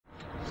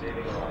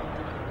Pygmy!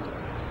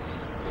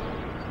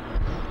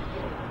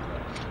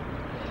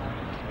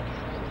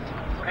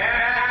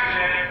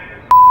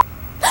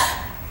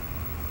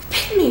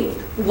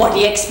 What do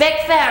you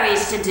expect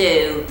fairies to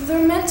do?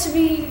 They're meant to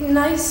be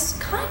nice,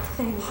 kind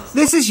things.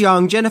 This is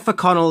young Jennifer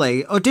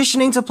Connelly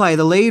auditioning to play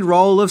the lead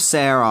role of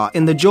Sarah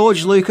in the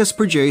George Lucas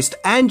produced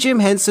and Jim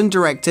Henson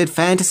directed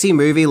fantasy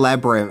movie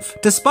Labyrinth.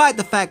 Despite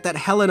the fact that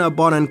Helena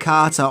Bonham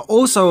Carter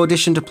also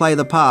auditioned to play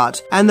the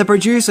part, and the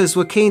producers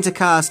were keen to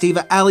cast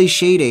either Ali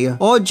Sheedy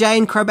or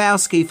Jane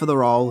Krabowski for the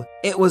role,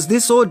 it was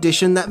this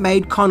audition that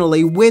made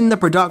Connelly win the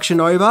production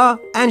over,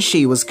 and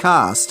she was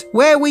cast,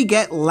 where we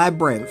get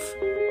Labyrinth.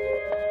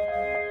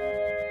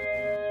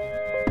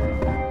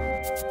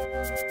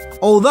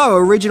 Although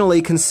originally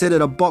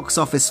considered a box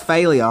office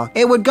failure,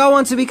 it would go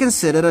on to be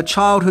considered a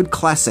childhood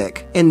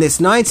classic in this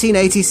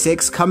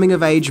 1986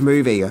 coming-of-age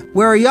movie,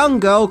 where a young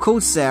girl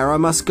called Sarah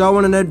must go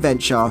on an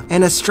adventure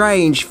in a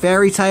strange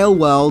fairy tale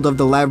world of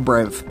the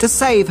Labyrinth to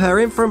save her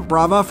infant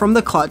brother from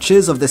the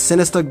clutches of the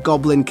sinister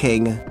Goblin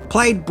King,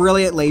 played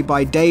brilliantly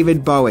by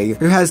David Bowie,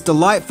 who has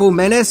delightful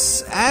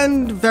menace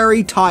and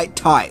very tight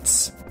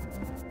tights.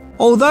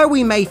 Although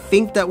we may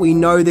think that we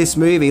know this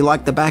movie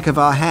like the back of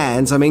our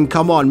hands, I mean,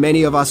 come on,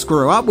 many of us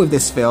grew up with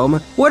this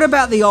film, what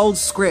about the old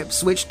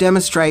scripts which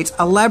demonstrate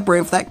a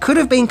Labyrinth that could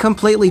have been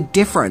completely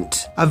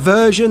different? A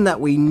version that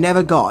we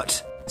never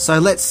got. So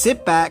let's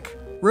sit back,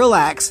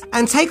 relax,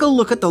 and take a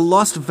look at the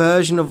lost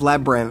version of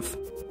Labyrinth.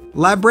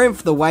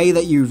 Labyrinth the way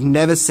that you've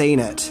never seen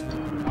it.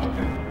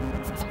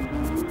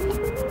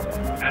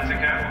 That's a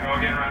cat, we'll go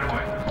again right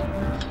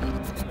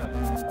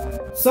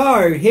away.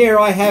 So, here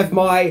I have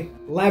my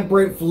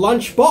Labyrinth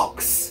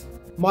lunchbox,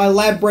 my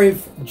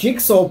Labyrinth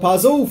jigsaw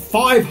puzzle,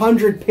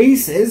 500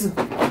 pieces,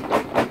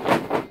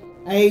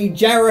 a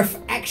Jareth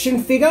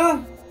action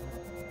figure,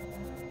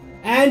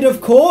 and of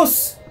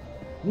course,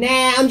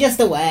 nah, I'm just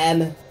a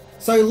worm.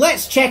 So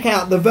let's check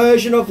out the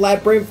version of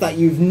Labyrinth that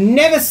you've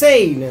never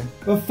seen,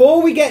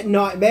 before we get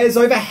nightmares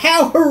over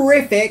how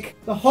horrific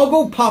the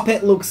Hoggle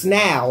puppet looks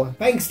now,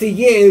 thanks to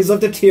years of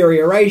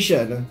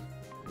deterioration.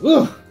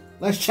 Ugh,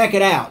 let's check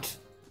it out.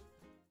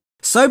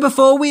 So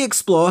before we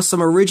explore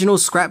some original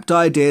scrapped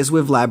ideas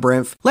with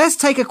Labyrinth, let's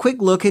take a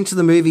quick look into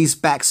the movie's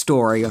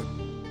backstory.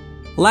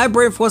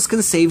 Labyrinth was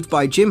conceived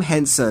by Jim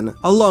Henson,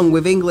 along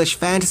with English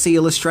fantasy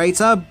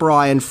illustrator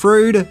Brian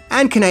Froud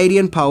and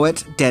Canadian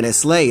poet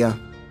Dennis Lee.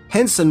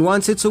 Henson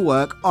wanted to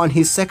work on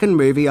his second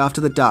movie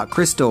after The Dark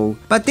Crystal,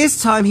 but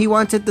this time he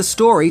wanted the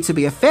story to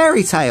be a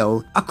fairy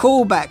tale, a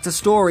callback to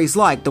stories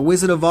like The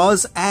Wizard of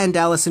Oz and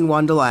Alice in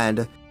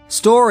Wonderland.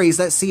 Stories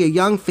that see a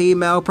young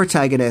female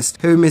protagonist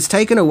whom is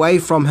taken away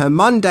from her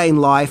mundane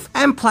life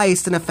and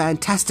placed in a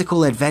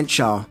fantastical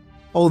adventure.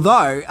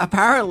 Although,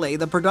 apparently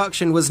the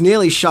production was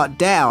nearly shut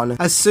down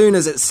as soon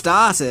as it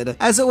started,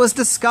 as it was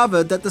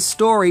discovered that the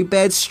story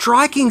bared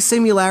striking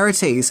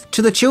similarities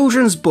to the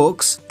children's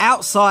books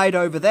Outside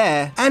Over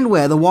There and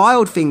Where the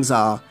Wild Things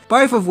Are,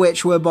 both of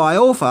which were by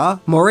author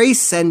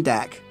Maurice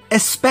Sendak.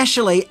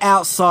 Especially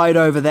Outside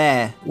Over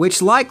There, which,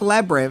 like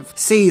Labyrinth,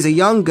 sees a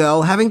young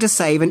girl having to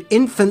save an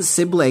infant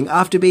sibling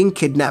after being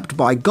kidnapped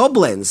by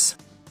goblins.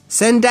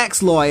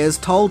 Sendak's lawyers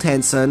told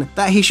Henson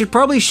that he should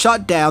probably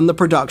shut down the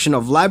production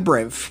of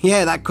Labyrinth.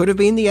 Yeah, that could have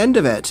been the end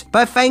of it,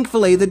 but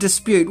thankfully the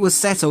dispute was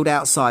settled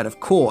outside of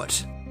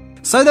court.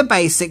 So the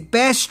basic,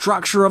 bare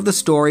structure of the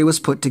story was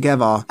put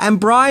together, and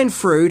Brian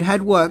Froud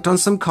had worked on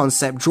some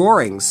concept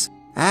drawings.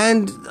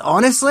 And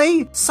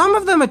honestly, some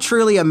of them are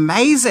truly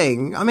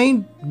amazing. I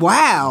mean,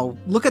 wow,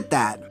 look at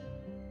that.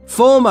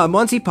 Former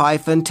Monty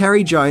Python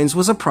Terry Jones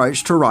was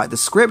approached to write the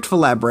script for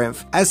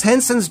Labyrinth, as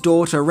Henson's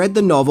daughter read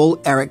the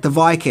novel Eric the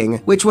Viking,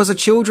 which was a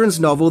children's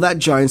novel that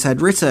Jones had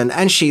written,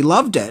 and she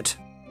loved it.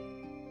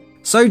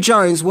 So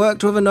Jones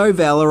worked with a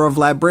novella of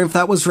Labyrinth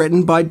that was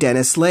written by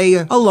Dennis Lee,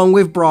 along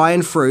with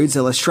Brian Froud's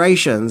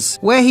illustrations,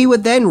 where he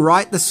would then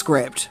write the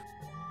script.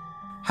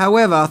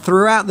 However,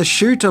 throughout the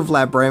shoot of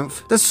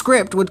Labyrinth, the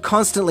script would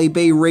constantly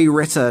be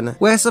rewritten,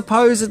 where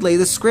supposedly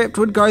the script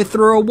would go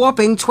through a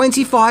whopping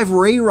 25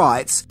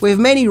 rewrites, with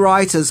many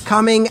writers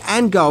coming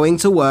and going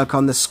to work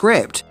on the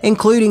script,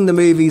 including the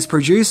movie's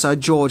producer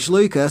George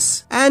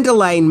Lucas and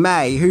Elaine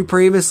May, who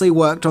previously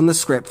worked on the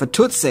script for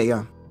Tootsie.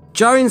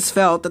 Jones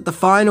felt that the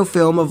final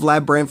film of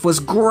Labyrinth was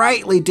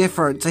greatly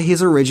different to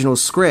his original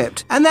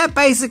script, and that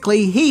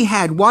basically he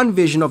had one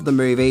vision of the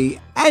movie,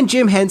 and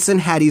Jim Henson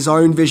had his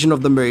own vision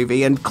of the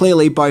movie, and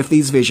clearly both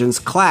these visions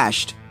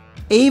clashed.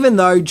 Even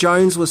though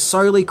Jones was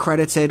solely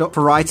credited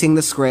for writing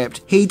the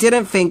script, he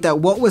didn't think that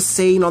what was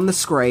seen on the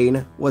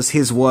screen was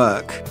his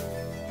work.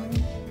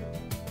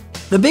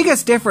 The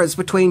biggest difference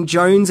between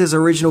Jones's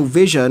original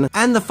vision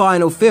and the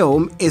final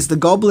film is the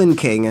Goblin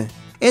King.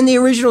 In the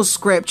original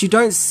script, you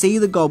don't see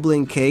the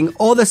Goblin King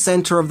or the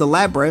center of the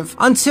labyrinth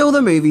until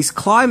the movie's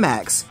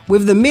climax,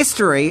 with the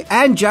mystery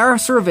and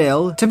Jareth's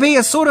reveal to be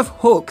a sort of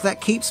hook that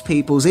keeps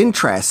people's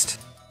interest.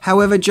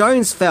 However,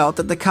 Jones felt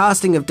that the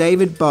casting of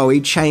David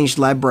Bowie changed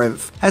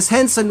Labyrinth, as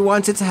Henson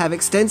wanted to have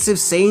extensive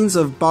scenes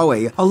of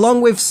Bowie,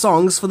 along with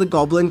songs for the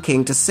Goblin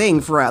King to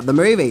sing throughout the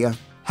movie.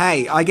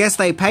 Hey, I guess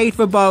they paid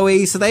for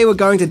Bowie, so they were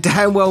going to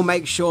damn well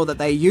make sure that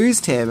they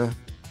used him.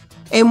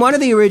 In one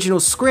of the original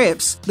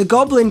scripts, the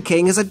Goblin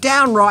King is a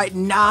downright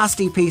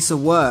nasty piece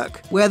of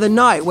work, where the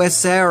night where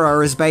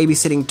Sarah is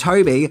babysitting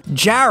Toby,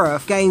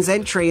 Jareth gains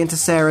entry into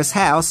Sarah's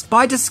house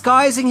by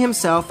disguising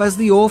himself as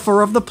the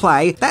author of the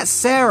play that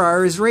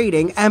Sarah is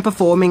reading and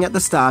performing at the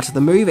start of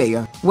the movie,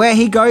 where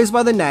he goes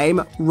by the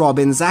name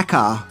Robin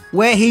Zakar,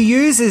 where he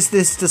uses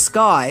this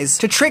disguise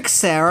to trick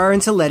Sarah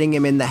into letting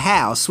him in the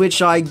house,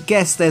 which I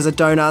guess there's a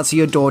 "don't answer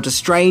your door to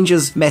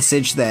strangers"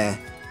 message there.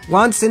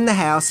 Once in the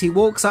house, he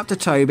walks up to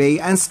Toby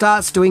and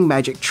starts doing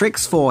magic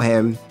tricks for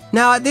him.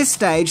 Now at this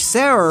stage,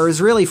 Sarah is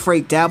really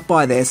freaked out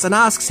by this and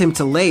asks him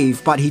to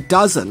leave, but he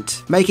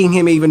doesn't, making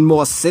him even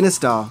more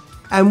sinister.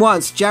 And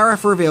once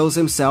Jareth reveals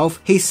himself,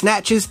 he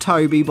snatches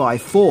Toby by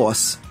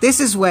force. This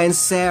is when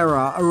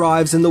Sarah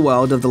arrives in the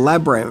world of the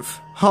Labyrinth.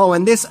 Oh,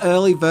 and this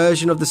early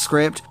version of the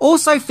script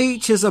also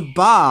features a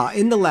bar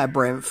in the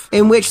Labyrinth,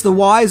 in which the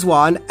Wise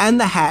One and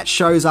the Hat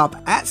shows up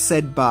at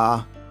said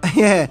bar.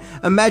 Yeah,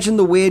 imagine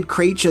the weird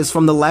creatures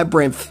from the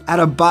Labyrinth at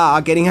a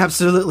bar getting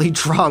absolutely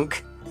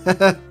drunk.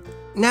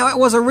 Now, it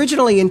was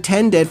originally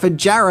intended for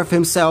Jareth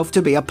himself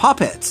to be a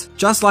puppet,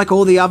 just like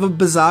all the other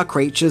bizarre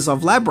creatures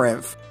of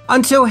Labyrinth,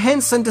 until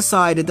Henson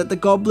decided that the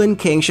Goblin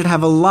King should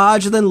have a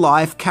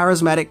larger-than-life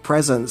charismatic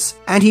presence,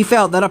 and he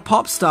felt that a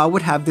pop star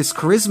would have this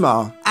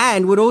charisma,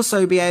 and would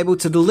also be able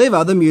to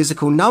deliver the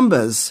musical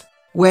numbers,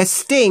 where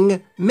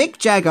Sting, Mick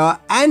Jagger,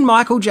 and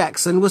Michael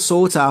Jackson were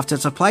sought after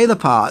to play the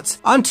part,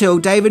 until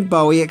David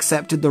Bowie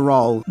accepted the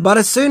role. But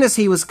as soon as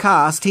he was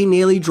cast, he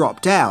nearly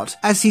dropped out,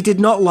 as he did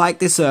not like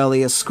this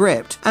earlier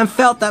script, and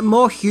felt that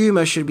more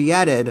humour should be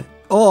added,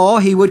 or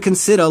he would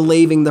consider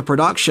leaving the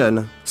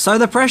production. So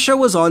the pressure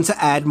was on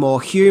to add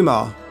more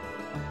humour.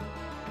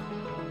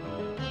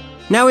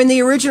 Now, in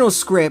the original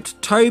script,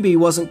 Toby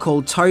wasn't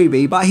called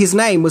Toby, but his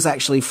name was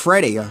actually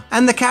Freddy,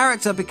 and the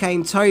character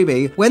became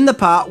Toby when the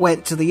part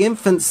went to the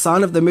infant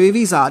son of the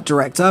movie's art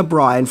director,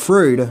 Brian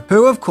Froud,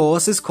 who of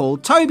course is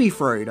called Toby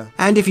Froud.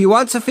 And if you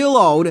want to feel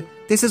old,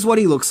 this is what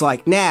he looks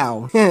like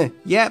now.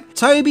 Yep,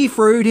 Toby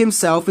Froud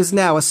himself is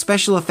now a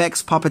special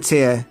effects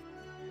puppeteer.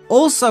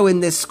 Also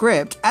in this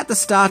script, at the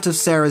start of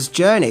Sarah's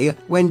journey,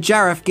 when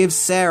Jareth gives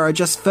Sarah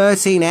just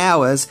 13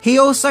 hours, he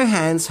also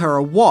hands her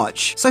a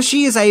watch, so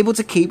she is able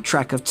to keep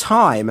track of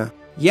time.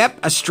 Yep,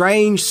 a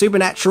strange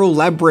supernatural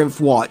labyrinth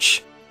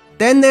watch.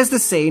 Then there's the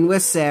scene where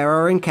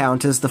Sarah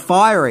encounters the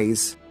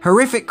Fireys,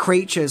 horrific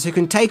creatures who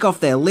can take off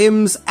their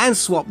limbs and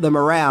swap them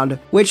around,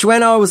 which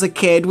when I was a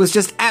kid was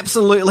just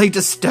absolutely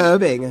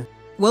disturbing.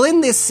 Well,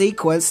 in this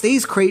sequence,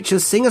 these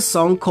creatures sing a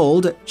song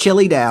called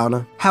Chilly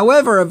Down.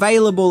 However,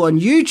 available on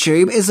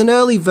YouTube is an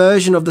early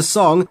version of the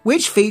song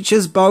which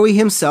features Bowie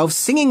himself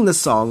singing the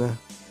song.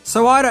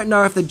 So I don't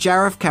know if the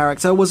Jareth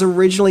character was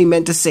originally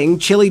meant to sing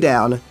Chilly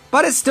Down,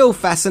 but it's still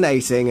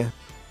fascinating.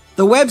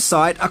 The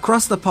website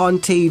Across the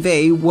Pond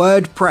TV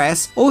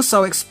WordPress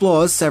also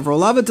explores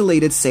several other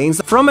deleted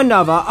scenes from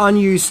another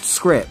unused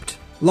script.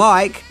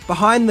 Like,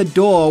 behind the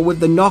door with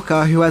the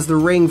knocker who has the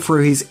ring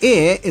through his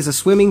ear is a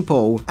swimming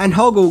pool, and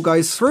Hoggle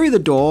goes through the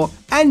door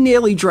and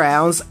nearly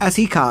drowns as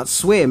he can't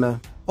swim.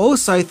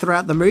 Also,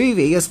 throughout the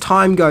movie, as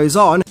time goes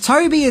on,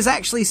 Toby is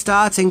actually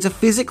starting to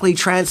physically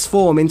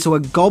transform into a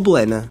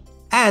goblin.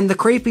 And the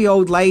creepy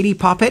old lady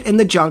puppet in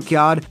the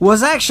junkyard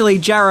was actually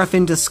Jareth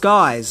in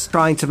disguise,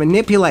 trying to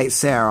manipulate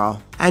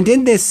Sarah. And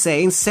in this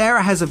scene,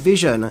 Sarah has a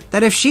vision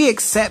that if she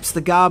accepts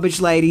the garbage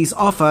lady's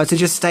offer to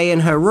just stay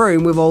in her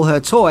room with all her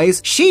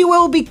toys, she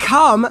will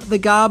become the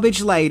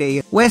garbage lady,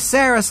 where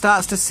Sarah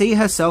starts to see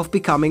herself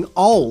becoming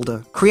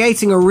old,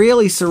 creating a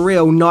really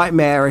surreal,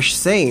 nightmarish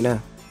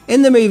scene.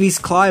 In the movie's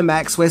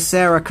climax where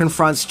Sarah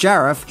confronts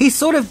Jareth, he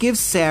sort of gives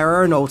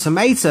Sarah an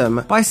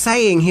ultimatum by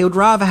saying he would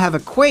rather have a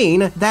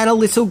queen than a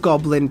little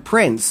goblin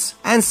prince.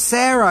 And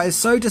Sarah is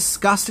so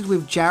disgusted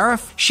with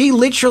Jareth, she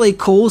literally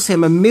calls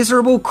him a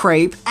miserable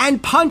creep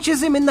and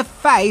punches him in the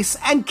face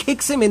and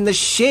kicks him in the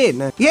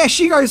shin. Yeah,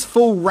 she goes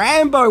full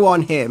Rambo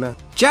on him.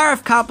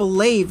 Jareth can't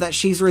believe that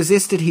she's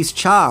resisted his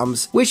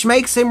charms, which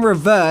makes him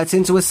revert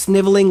into a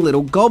snivelling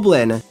little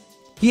goblin.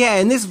 Yeah,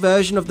 in this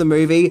version of the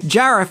movie,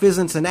 Jareth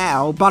isn't an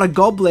owl, but a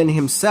goblin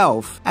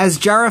himself. As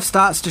Jareth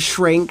starts to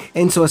shrink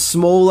into a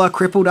smaller,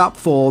 crippled up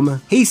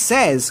form, he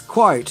says,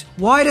 quote,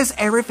 "Why does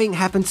everything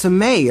happen to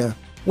me?"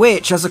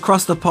 Which, as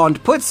Across the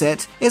Pond puts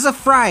it, is a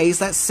phrase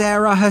that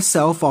Sarah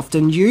herself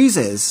often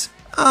uses.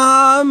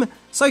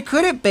 So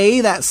could it be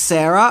that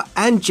Sarah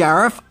and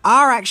Jareth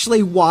are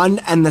actually one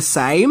and the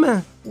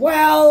same?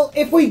 Well,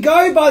 if we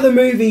go by the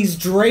movie's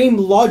dream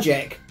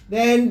logic,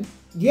 then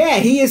yeah,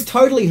 he is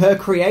totally her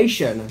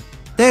creation.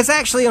 There's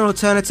actually an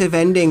alternative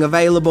ending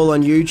available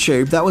on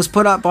YouTube that was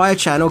put up by a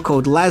channel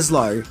called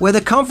Laszlo, where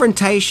the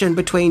confrontation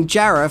between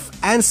Jareth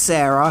and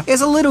Sarah is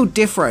a little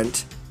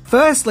different.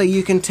 Firstly,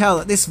 you can tell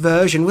that this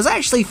version was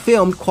actually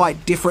filmed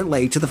quite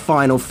differently to the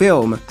final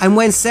film, and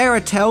when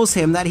Sarah tells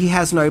him that he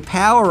has no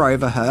power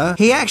over her,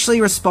 he actually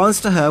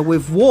responds to her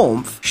with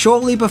warmth,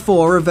 shortly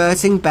before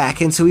reverting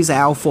back into his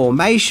owl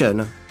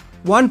formation.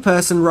 One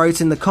person wrote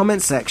in the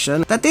comment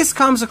section that this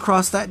comes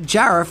across that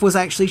Jareth was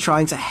actually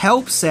trying to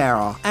help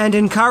Sarah and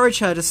encourage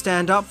her to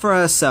stand up for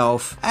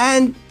herself.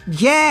 And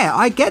yeah,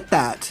 I get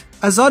that.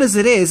 As odd as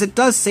it is, it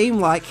does seem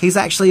like he's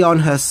actually on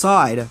her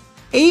side.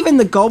 Even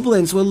the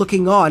goblins were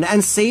looking on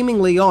and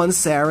seemingly on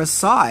Sarah's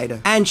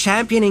side, and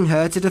championing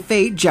her to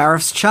defeat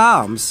Jareth's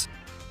charms.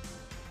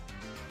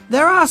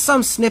 There are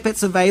some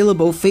snippets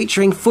available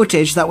featuring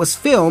footage that was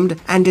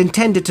filmed and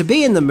intended to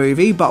be in the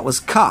movie but was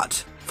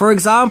cut. For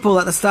example,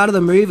 at the start of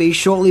the movie,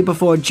 shortly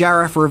before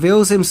Jareth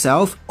reveals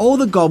himself, all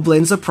the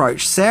goblins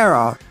approach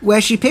Sarah, where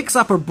she picks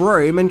up a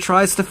broom and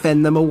tries to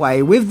fend them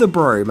away with the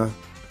broom.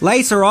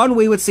 Later on,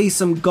 we would see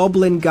some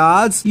goblin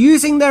guards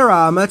using their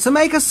armor to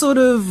make a sort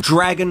of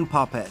dragon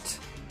puppet.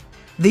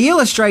 The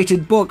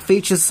illustrated book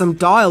features some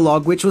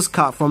dialogue which was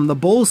cut from the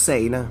ball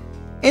scene.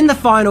 In the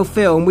final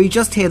film, we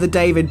just hear the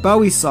David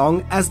Bowie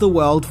song As the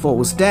World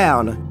Falls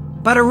Down.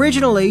 But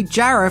originally,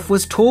 Jareth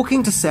was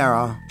talking to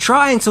Sarah,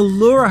 trying to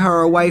lure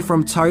her away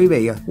from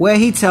Toby, where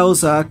he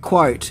tells her,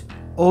 quote,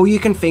 "All you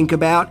can think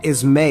about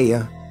is me."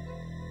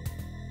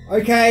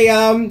 Okay,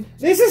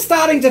 this is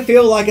starting to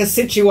feel like a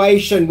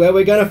situation where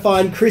we're gonna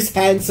find Chris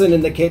Hansen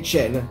in the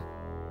kitchen.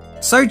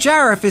 So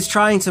Jareth is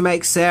trying to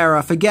make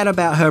Sarah forget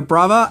about her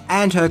brother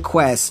and her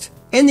quest.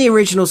 In the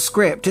original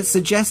script, it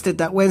suggested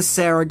that when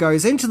Sarah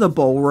goes into the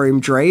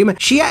ballroom dream,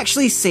 she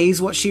actually sees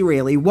what she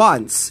really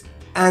wants.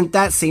 And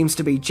that seems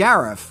to be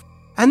Jareth.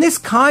 And this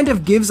kind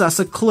of gives us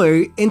a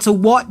clue into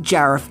what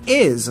Jareth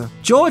is.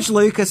 George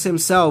Lucas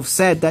himself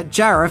said that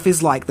Jareth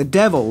is like the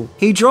devil.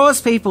 He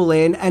draws people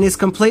in and is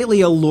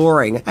completely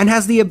alluring and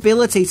has the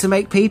ability to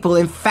make people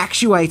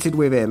infatuated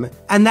with him.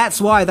 And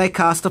that's why they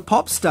cast a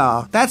pop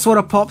star. That's what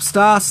a pop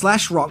star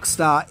 / rock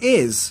star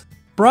is.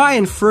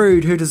 Brian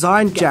Froud, who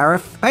designed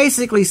Jareth,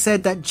 basically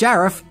said that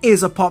Jareth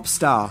is a pop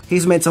star.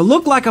 He's meant to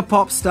look like a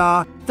pop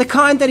star, the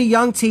kind that a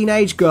young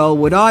teenage girl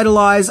would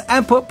idolize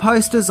and put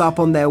posters up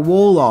on their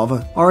wall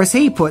of, or as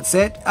he puts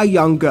it, a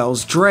young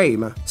girl's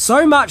dream.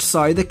 So much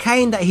so, the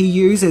cane that he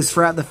uses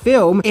throughout the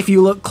film, if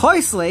you look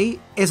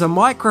closely, is a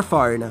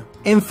microphone.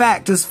 In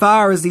fact, as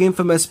far as the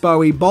infamous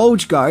Bowie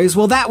bulge goes,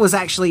 well, that was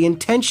actually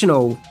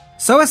intentional.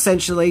 So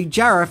essentially,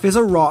 Jareth is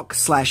a rock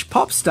 /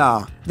 pop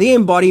star, the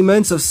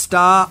embodiment of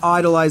star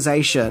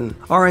idolization,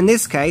 or in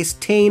this case,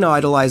 teen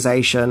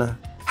idolization.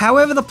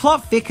 However, the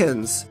plot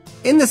thickens.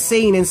 In the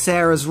scene in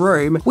Sarah's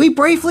room, we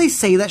briefly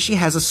see that she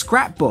has a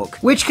scrapbook,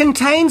 which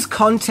contains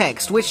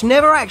context which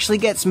never actually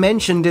gets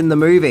mentioned in the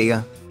movie.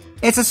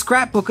 It's a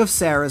scrapbook of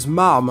Sarah's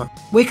mum.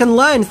 We can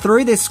learn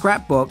through this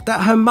scrapbook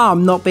that her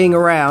mum not being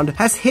around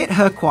has hit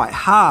her quite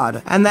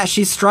hard, and that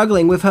she's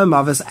struggling with her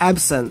mother's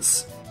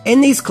absence.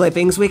 In these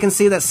clippings, we can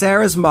see that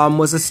Sarah's mum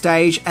was a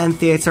stage and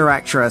theatre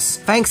actress,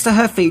 thanks to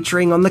her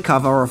featuring on the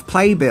cover of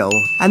Playbill,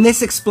 and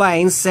this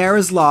explains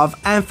Sarah's love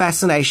and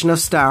fascination of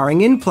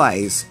starring in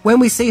plays, when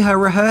we see her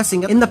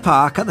rehearsing in the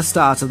park at the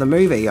start of the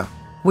movie.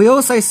 We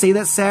also see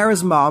that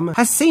Sarah's mum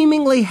has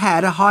seemingly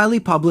had a highly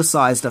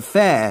publicised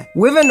affair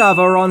with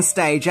another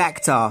on-stage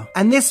actor,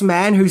 and this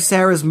man who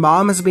Sarah's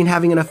mum has been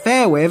having an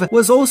affair with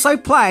was also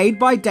played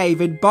by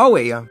David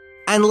Bowie.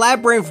 And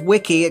Labyrinth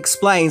Wiki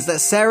explains that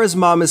Sarah's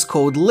mum is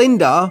called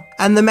Linda,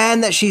 and the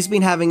man that she's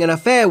been having an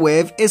affair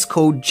with is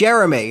called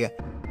Jeremy.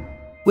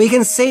 We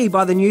can see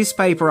by the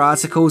newspaper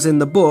articles in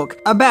the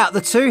book about the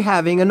two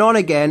having an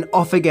on-again,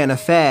 off-again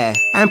affair,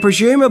 and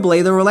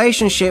presumably the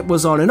relationship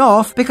was on and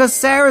off because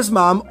Sarah's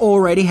mum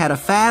already had a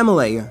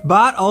family.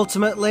 But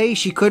ultimately,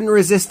 she couldn't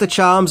resist the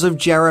charms of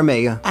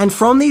Jeremy. And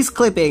from these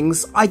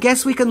clippings, I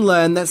guess we can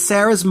learn that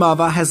Sarah's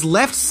mother has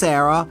left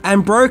Sarah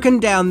and broken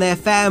down their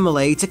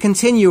family to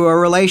continue a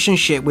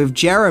relationship with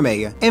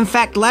Jeremy. In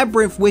fact,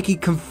 Labyrinth Wiki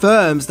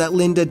confirms that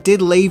Linda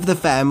did leave the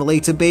family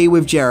to be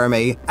with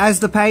Jeremy, as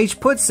the page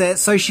puts it,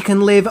 so she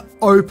can live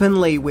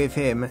openly with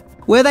him,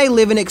 where they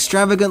live an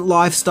extravagant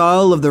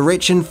lifestyle of the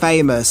rich and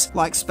famous,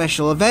 like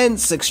special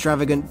events,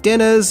 extravagant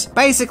dinners,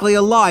 basically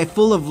a life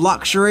full of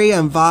luxury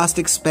and vast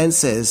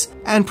expenses,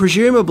 and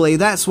presumably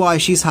that's why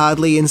she's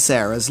hardly in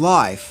Sarah's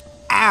life.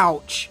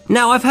 Ouch.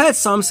 Now, I've heard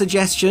some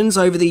suggestions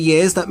over the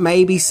years that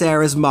maybe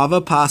Sarah's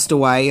mother passed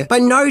away,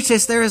 but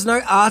notice there is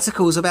no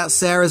articles about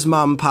Sarah's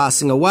mum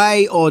passing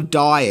away or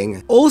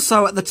dying.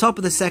 Also, at the top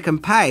of the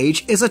second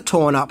page is a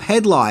torn up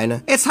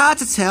headline. It's hard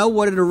to tell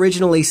what it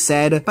originally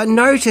said, but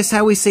notice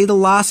how we see the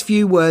last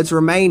few words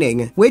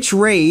remaining, which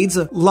reads,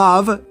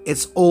 "Love,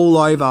 it's all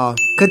over."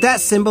 Could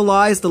that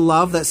symbolize the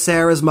love that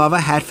Sarah's mother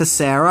had for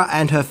Sarah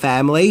and her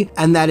family,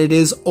 and that it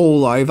is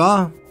all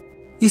over?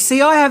 You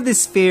see, I have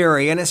this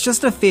theory, and it's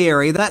just a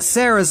theory, that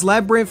Sarah's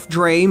Labyrinth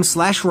dream /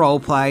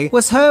 roleplay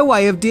was her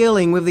way of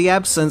dealing with the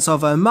absence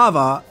of her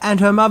mother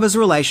and her mother's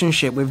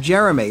relationship with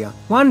Jeremy.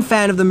 One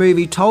fan of the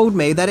movie told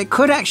me that it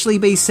could actually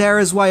be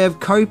Sarah's way of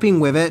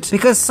coping with it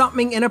because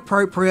something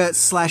inappropriate /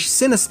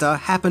 sinister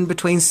happened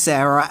between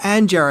Sarah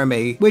and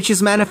Jeremy, which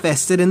is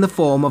manifested in the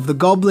form of the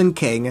Goblin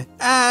King.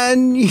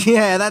 And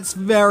yeah, that's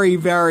very,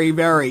 very,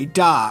 very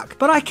dark.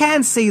 But I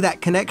can see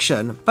that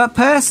connection. But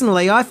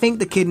personally, I think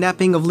the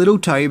kidnapping of little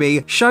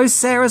Toby shows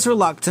Sarah's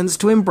reluctance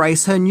to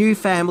embrace her new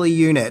family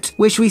unit,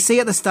 which we see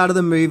at the start of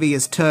the movie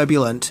is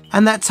turbulent,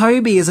 and that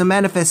Toby is a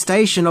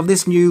manifestation of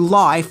this new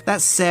life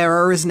that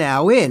Sarah is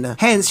now in,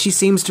 hence she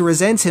seems to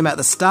resent him at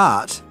the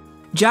start.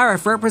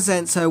 Jareth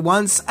represents her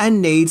wants and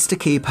needs to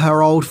keep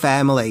her old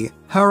family,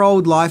 her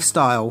old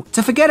lifestyle,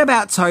 to forget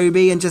about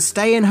Toby and just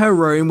stay in her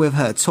room with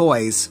her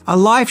toys, a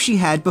life she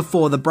had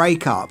before the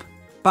breakup.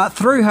 But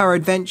through her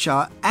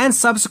adventure, and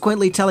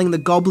subsequently telling the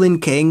Goblin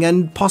King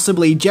and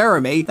possibly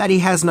Jeremy that he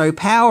has no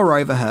power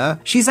over her,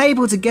 she's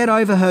able to get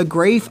over her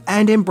grief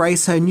and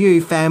embrace her new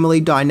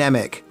family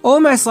dynamic.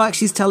 Almost like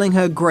she's telling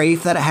her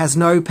grief that it has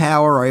no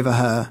power over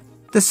her.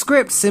 The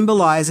script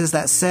symbolises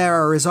that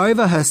Sarah is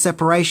over her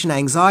separation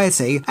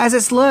anxiety, as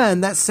it's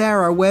learned that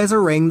Sarah wears a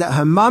ring that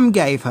her mum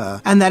gave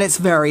her, and that it's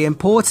very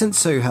important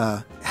to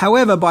her.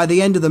 However, by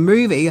the end of the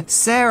movie,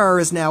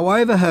 Sarah is now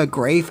over her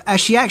grief as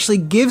she actually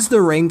gives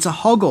the ring to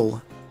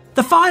Hoggle.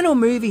 The final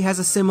movie has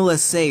a similar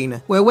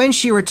scene, where when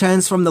she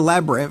returns from the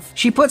labyrinth,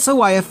 she puts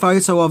away a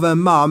photo of her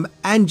mum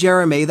and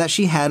Jeremy that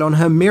she had on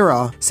her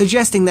mirror,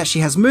 suggesting that she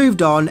has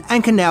moved on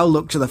and can now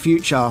look to the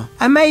future.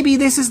 And maybe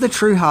this is the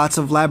true heart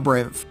of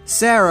Labyrinth.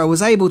 Sarah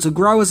was able to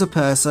grow as a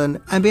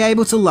person and be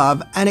able to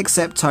love and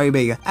accept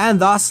Toby, and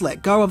thus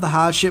let go of the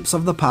hardships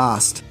of the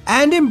past,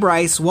 and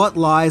embrace what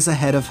lies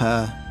ahead of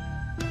her.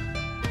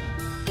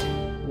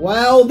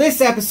 Well,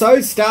 this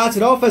episode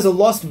started off as a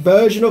lost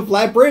version of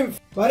Labyrinth,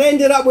 but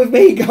ended up with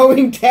me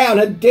going down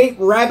a deep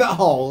rabbit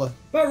hole.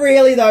 But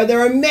really though,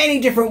 there are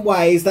many different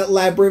ways that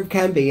Labyrinth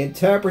can be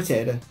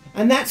interpreted.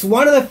 And that's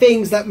one of the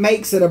things that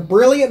makes it a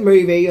brilliant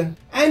movie,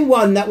 and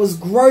one that was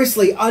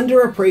grossly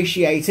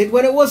underappreciated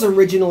when it was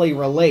originally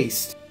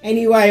released.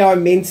 Anyway,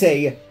 I'm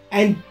Minty,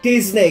 and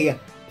Disney,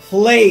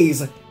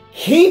 please,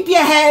 keep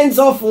your hands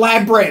off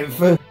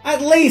Labyrinth!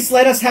 At least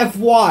let us have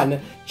one.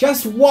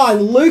 Just one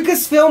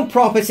Lucasfilm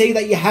property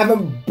that you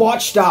haven't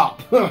botched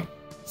up.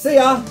 See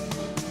ya!